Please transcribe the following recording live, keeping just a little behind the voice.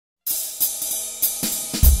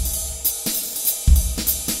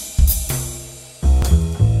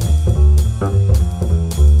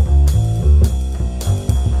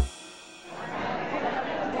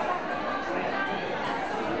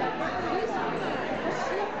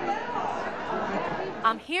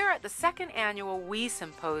I'm here at the second annual WIE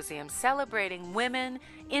Symposium celebrating women,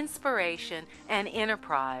 inspiration, and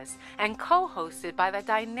enterprise, and co-hosted by the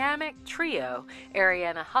dynamic trio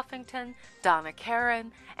Arianna Huffington, Donna,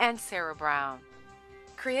 Karan, and Sarah Brown.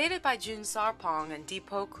 Created by June Sarpong and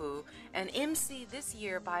Deepoku, and MC this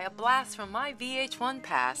year by a blast from my VH1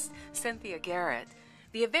 past, Cynthia Garrett,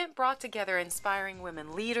 the event brought together inspiring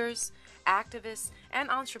women leaders, activists, and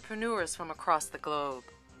entrepreneurs from across the globe.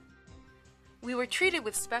 We were treated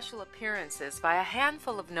with special appearances by a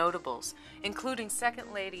handful of notables, including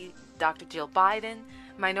Second Lady Dr. Jill Biden,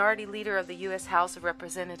 Minority Leader of the U.S. House of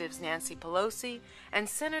Representatives Nancy Pelosi, and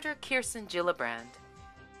Senator Kirsten Gillibrand.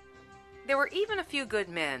 There were even a few good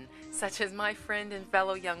men, such as my friend and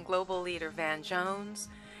fellow young global leader Van Jones,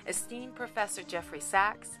 esteemed Professor Jeffrey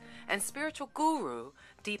Sachs, and spiritual guru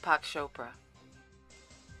Deepak Chopra.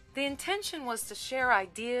 The intention was to share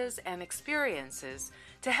ideas and experiences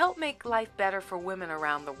to help make life better for women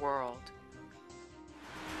around the world.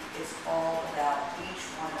 It's all about each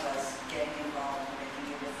one of us getting involved and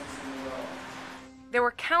making a difference in the world. There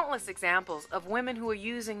were countless examples of women who are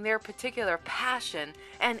using their particular passion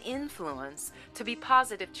and influence to be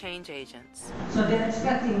positive change agents. So they're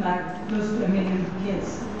expecting like close to 1 million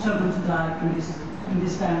kids, children to die in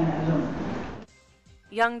this family alone.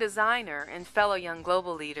 Young designer and fellow young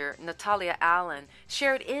global leader Natalia Allen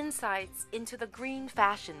shared insights into the green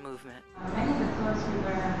fashion movement. Many of the clothes we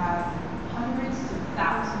wear have hundreds to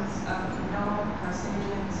thousands of known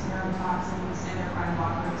carcinogens, neurotoxins, endocrine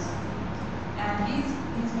blockers. And these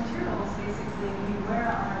materials basically we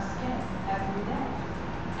wear on our skin every day.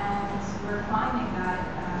 And we're finding that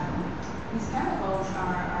these chemicals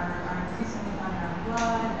are increasingly found in our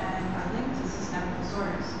blood and are linked to systemic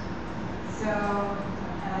disorders. So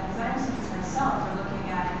designers such as myself are looking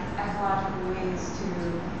at ecological ways to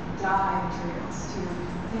dye materials, to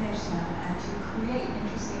finish them, and to create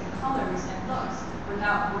interesting colors and looks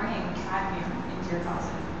without bringing cadmium into your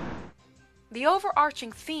closet. The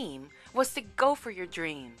overarching theme was to go for your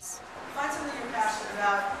dreams. Find something you're passionate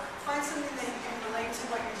about. Find something that you can relate to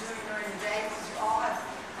what you're doing during the day, because you all have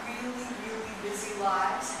really, really busy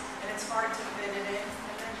lives, and it's hard to fit it in,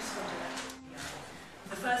 and then just go do it.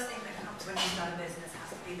 The first thing that comes when you start a business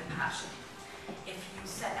has to be the passion. If you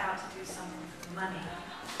set out to do something for the money,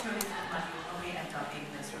 purely for the money, you'll probably end up being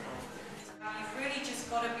miserable. You've really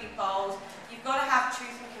just got to be bold. You've got to have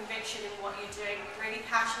truth and conviction in what you're doing, be really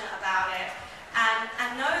passionate about it,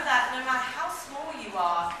 and know that no matter how small you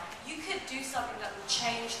are, you could do something that will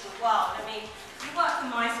change the world. I mean, you work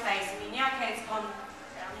for MySpace. I mean, yeah, okay, it's gone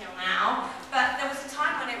downhill now, but there was a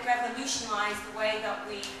time when it revolutionized the way that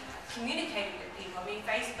we communicated with people. I mean,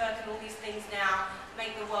 Facebook and all these things now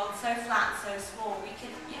make the world so flat and so small. We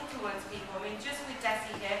can influence people. I mean, just with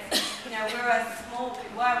Desi Hits, you know, we were a small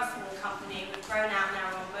company. We've grown out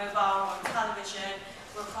now. We're on mobile, we're on television,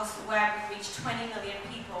 we're across the web. We've reached 20 million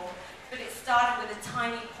people. But it started with a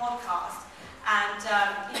tiny podcast, and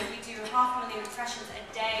you know, we do 500,000 impressions a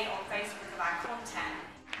day on Facebook of our content.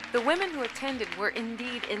 The women who attended were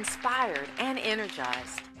indeed inspired and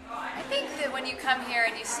energized. I think that when you come here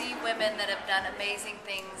and you see women that have done amazing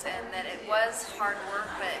things and that it was hard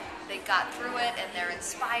work, but they got through it and they're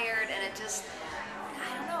inspired, and it just,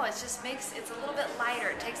 I don't know, it just makes, it's a little bit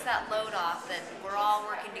lighter. It takes that load off that we're all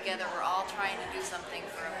working together, we're all trying to do something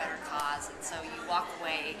for a better cause, and so you walk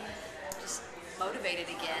away just motivated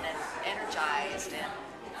again and energized. And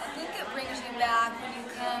I think it brings you back when you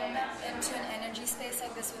come into an energy space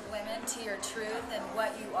like this with women to your truth and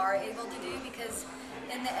what you are able to do, because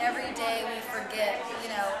in the everyday we forget, you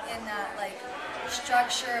know, in that like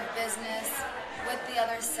structure of business with the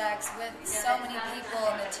other sex, with so many people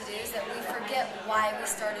and the to-dos, that we forget why we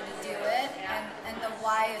started to do it, and the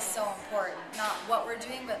why is so important. Not what we're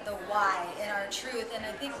doing, but the why in our truth. And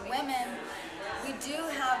I think women, we do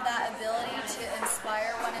have that ability to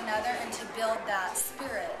inspire one another and to build that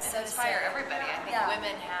spirit. So to inspire everybody. I think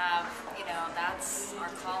women have, you know, that's our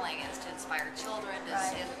calling, is to inspire children,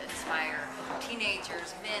 to inspire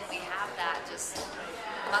teenagers, men. We have that just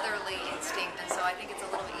motherly instinct, and so I think it's a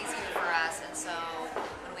little bit easier for us. And so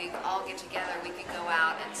when we all get together, we can go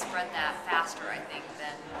out and spread that faster, I think,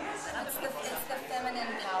 than other people. It's the feminine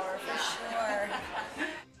power, for sure.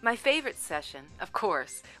 My favorite session, of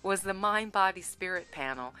course, was the Mind, Body, Spirit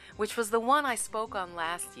panel, which was the one I spoke on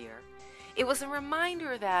last year. It was a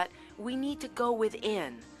reminder that we need to go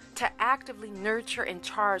within to actively nurture and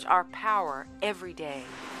charge our power every day.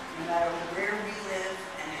 No matter where we live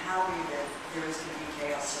and how we live, there is going to be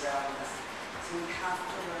chaos surrounding us. So we have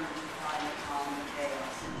to learn to find the calm in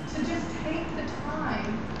chaos. So just take the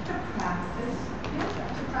time to practice yoga,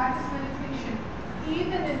 to practice meditation,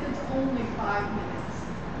 even if it's only 5 minutes.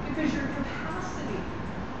 because your capacity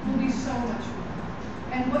will be so much more.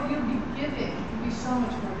 And what you'll be giving will be so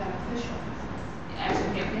much more beneficial. As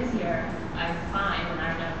you get busier, I find, and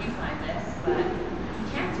I don't know if you find this, but you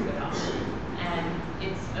can't do it all. And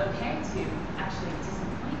it's okay to actually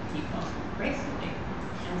disappoint people gracefully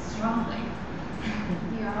and strongly.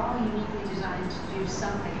 We are all uniquely designed to do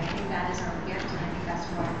something. I think that is our gift, and I think that's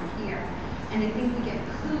why we're here. And I think we get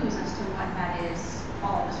clues as to what that is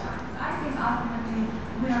all the time. I think ultimately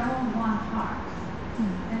we are all one heart.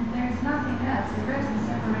 And there's nothing else. There is a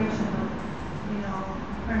separation of,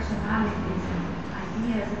 personalities and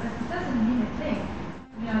ideas, but it doesn't mean a thing.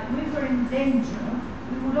 If we were in danger,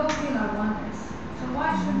 we would all feel our oneness. So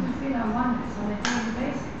why shouldn't we feel our oneness on a daily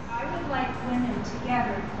basis? I would like women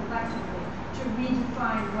together collectively to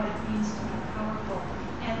redefine what it means to be powerful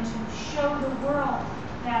and to show the world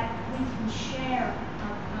that we can share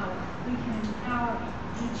our power. We can empower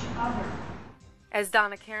each other. As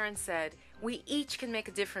Donna Karan said, we each can make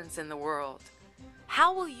a difference in the world.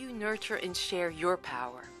 How will you nurture and share your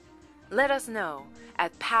power? Let us know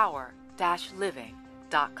at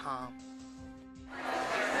power-living.com.